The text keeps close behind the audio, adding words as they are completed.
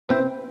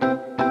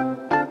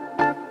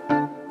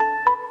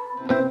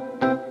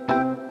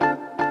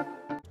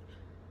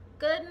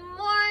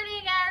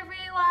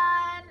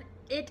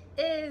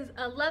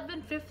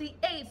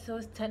11:58, so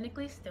it's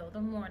technically still the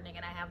morning,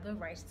 and I have the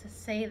rights to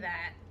say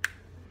that.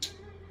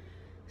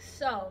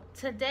 So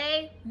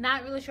today,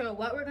 not really sure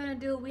what we're gonna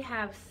do. We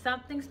have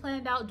some things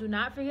planned out. Do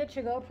not forget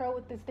your GoPro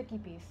with the sticky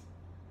piece.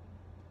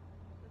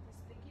 With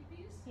the sticky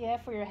piece? Yeah,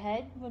 for your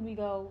head when we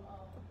go.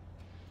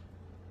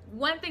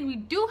 One thing we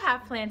do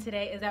have planned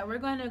today is that we're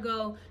gonna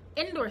go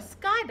indoor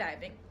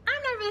skydiving.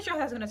 I'm not really sure how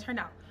that's gonna turn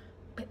out,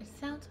 but it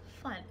sounds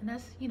fun, and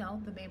that's, you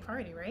know, the main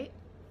priority, right?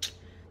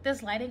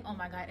 This lighting, oh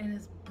my god, it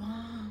is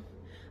bomb.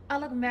 I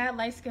look mad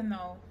light skin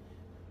though.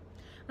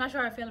 I'm not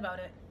sure how I feel about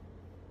it.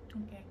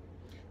 Okay,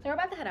 so we're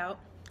about to head out.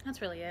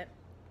 That's really it.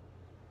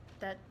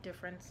 That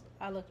difference,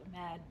 I look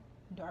mad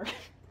dark.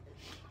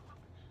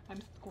 I'm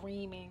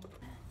screaming.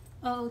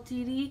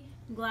 OOTD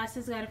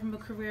glasses, got it from a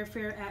career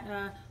fair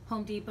at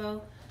Home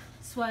Depot.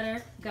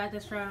 Sweater, got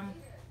this from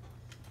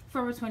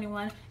Forever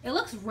 21. It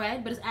looks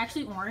red, but it's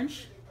actually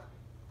orange.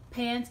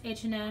 Pants,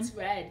 H&M. It's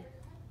red.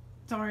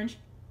 It's orange.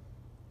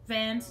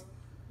 Vans,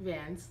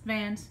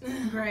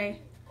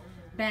 gray.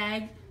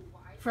 Bag,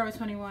 Forever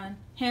 21.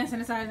 Hand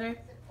sanitizer,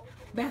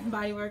 Bath and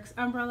Body Works.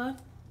 Umbrella,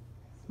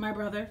 my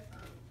brother.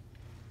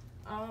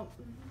 To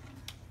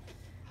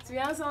be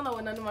honest, I don't know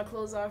what none of my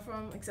clothes are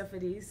from, except for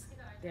these.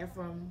 They're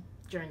from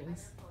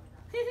Journeys.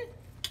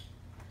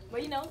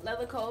 But you know,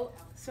 leather coat,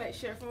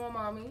 sweatshirt from my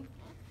mommy,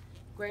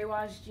 gray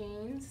wash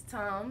jeans,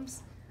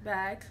 Toms,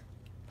 bag,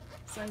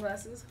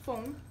 sunglasses,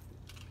 phone.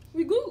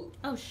 We good.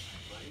 Oh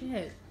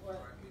shit.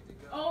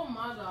 Oh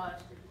my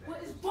god.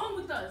 What is wrong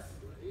with us?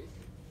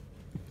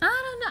 I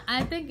don't know.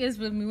 I think it's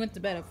when we went to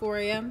bed at 4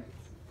 a.m.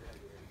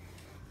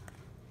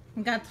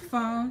 Got the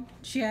phone,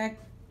 check.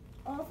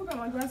 Oh, I forgot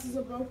my glasses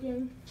are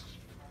broken.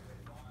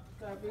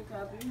 Copy.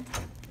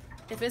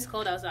 If it's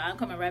cold outside, I'm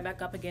coming right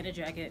back up and get a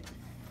jacket.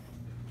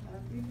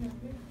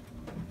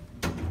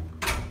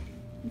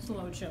 I'm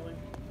slow chilling.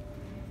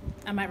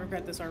 I might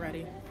regret this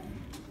already.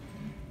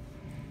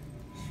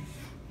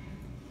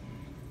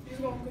 You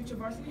just gonna put your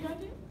varsity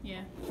jacket?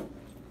 Yeah.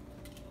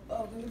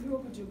 Oh, because if you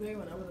would put your gray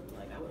one, I would have put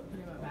it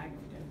in my bag and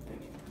then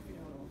take it. If you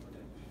don't want to put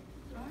it.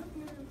 Alright.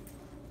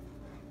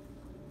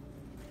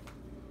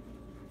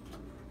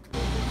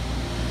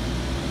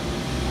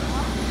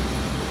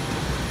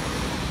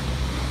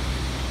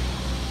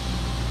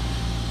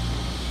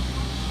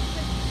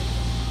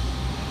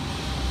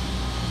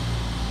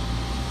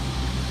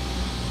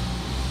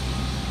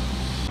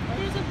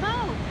 There's a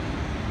boat.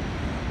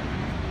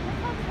 Look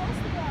how close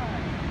they are.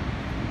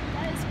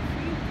 That is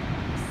creepy.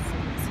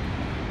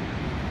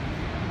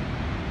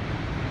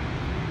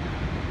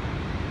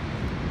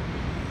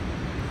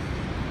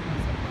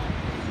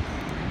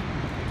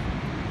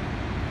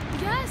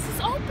 Yes,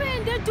 it's open.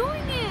 They're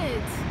doing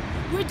it.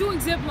 We're doing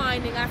zip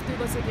lining after we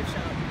go to the gift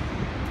shop.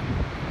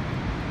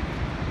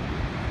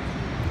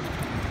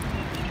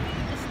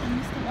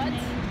 What?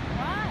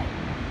 Why?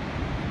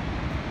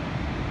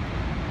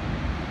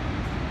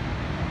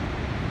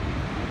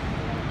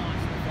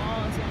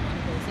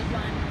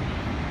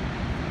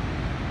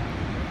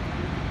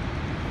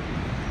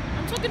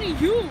 I'm talking to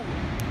you.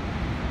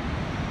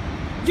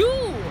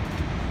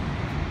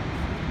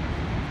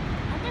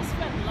 My best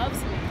friend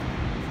loves me.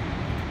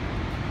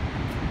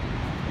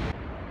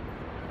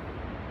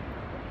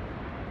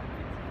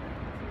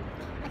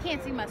 I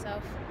can't see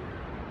myself.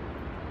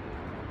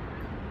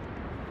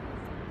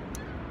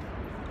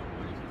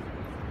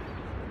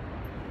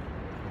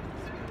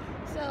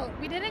 So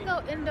we didn't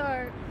go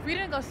indoor. We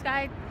didn't go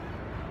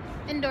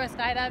indoor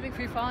skydiving,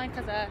 free falling,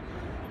 because it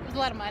was a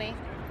lot of money.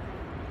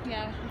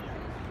 Yeah,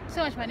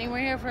 so much money. We're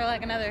here for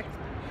like another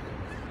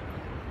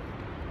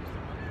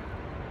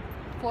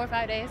 4 or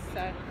 5 days,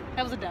 so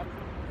that was a dub.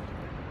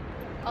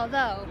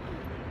 Although,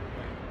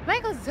 I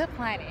might go zip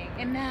lining,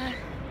 and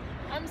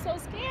I'm so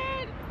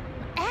scared.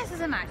 my ass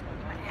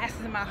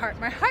is in my heart.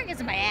 My heart is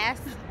in my ass.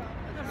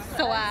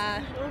 So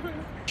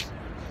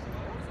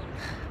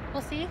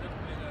we'll see.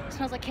 It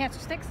smells like cancer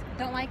sticks.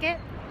 Don't like it.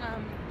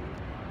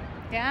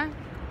 Yeah.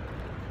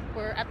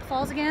 We're at the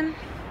falls again.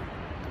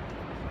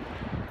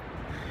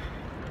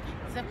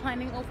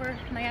 Ziplining over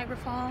Niagara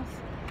Falls.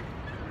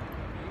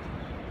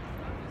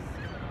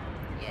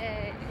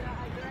 Yay.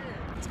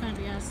 It's gonna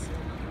be us.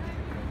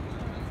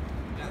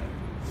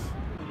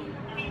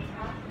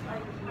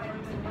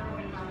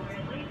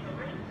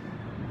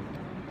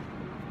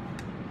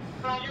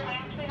 Roger, I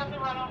actually have to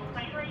run off the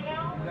plane right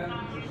now.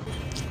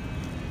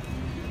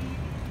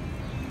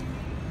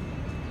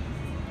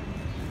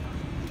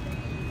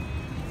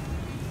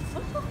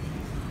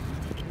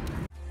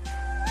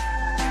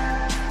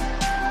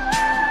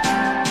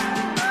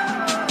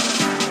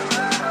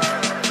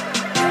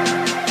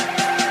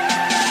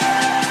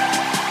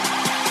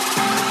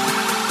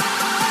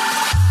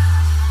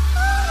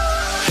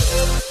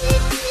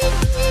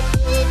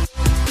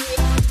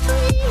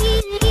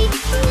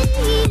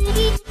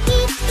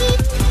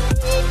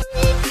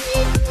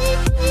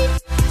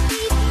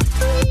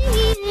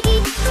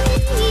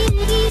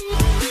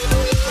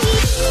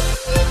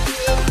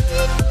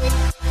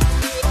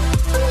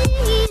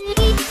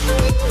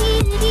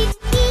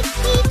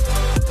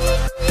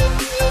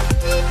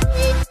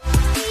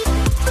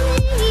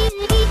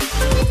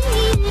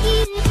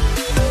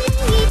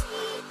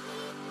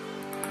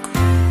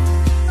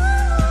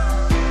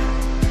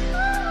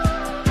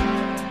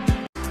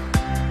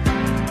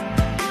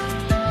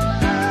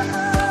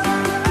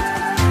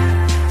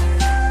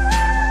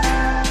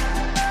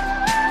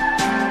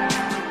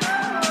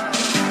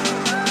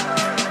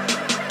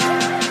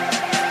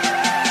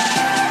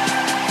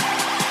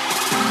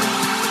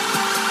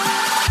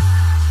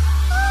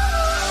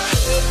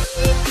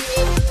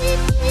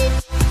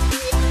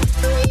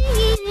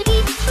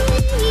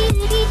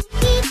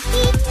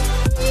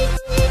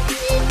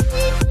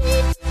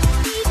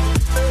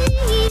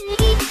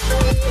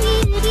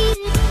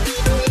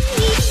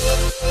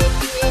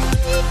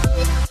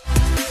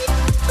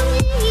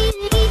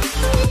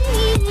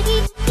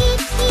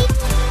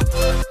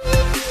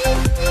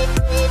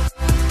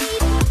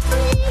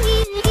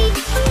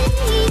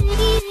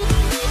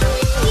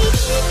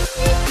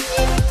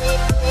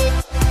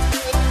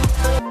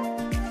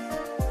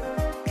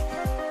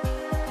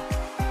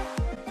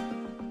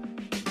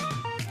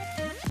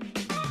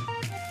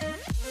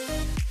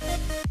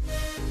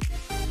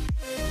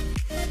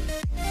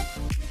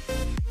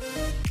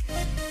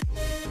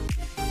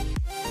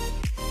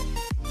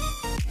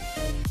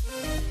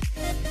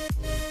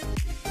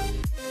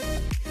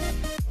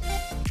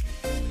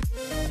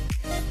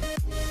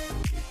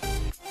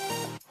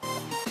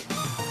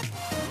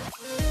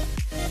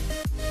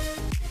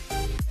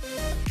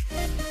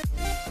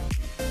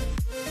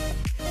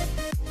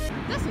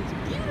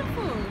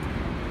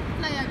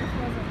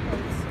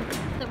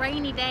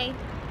 rainy day.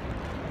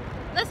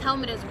 This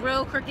helmet is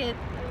real crooked.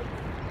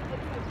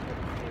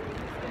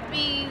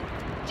 We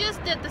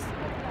just did the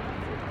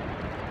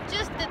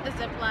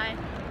zip line.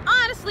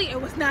 Honestly,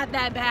 it was not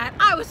that bad.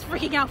 I was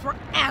freaking out for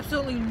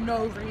absolutely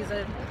no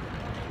reason.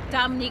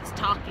 Dominique's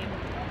talking.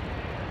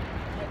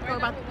 We're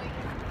about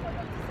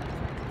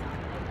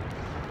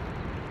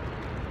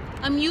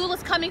a mule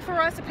is coming for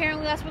us.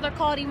 Apparently that's what they're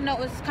called, even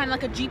though it's kind of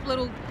like a Jeep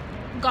little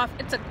golf.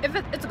 It's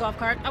a golf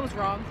cart. I was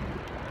wrong.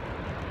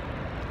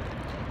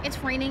 It's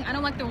raining. I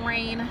don't like the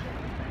rain.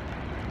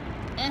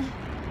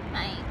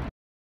 Night.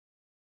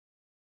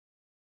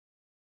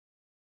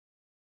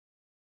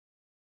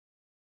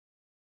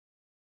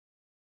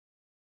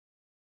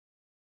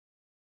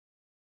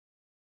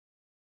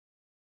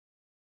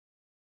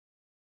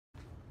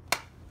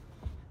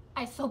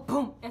 So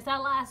boom, it's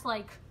that last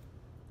like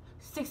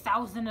 6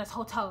 hours in this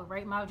hotel,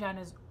 right? My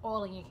vagina is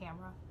all in your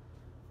camera.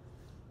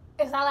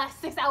 It's that last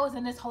 6 hours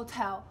in this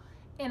hotel,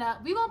 and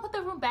we gonna put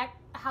the room back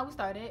how we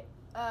started.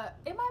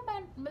 It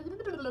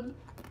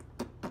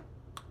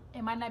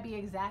might not be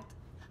exact,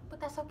 but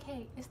that's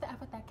okay. It's the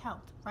effort that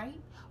counts,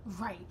 right?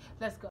 Right.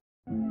 Let's go.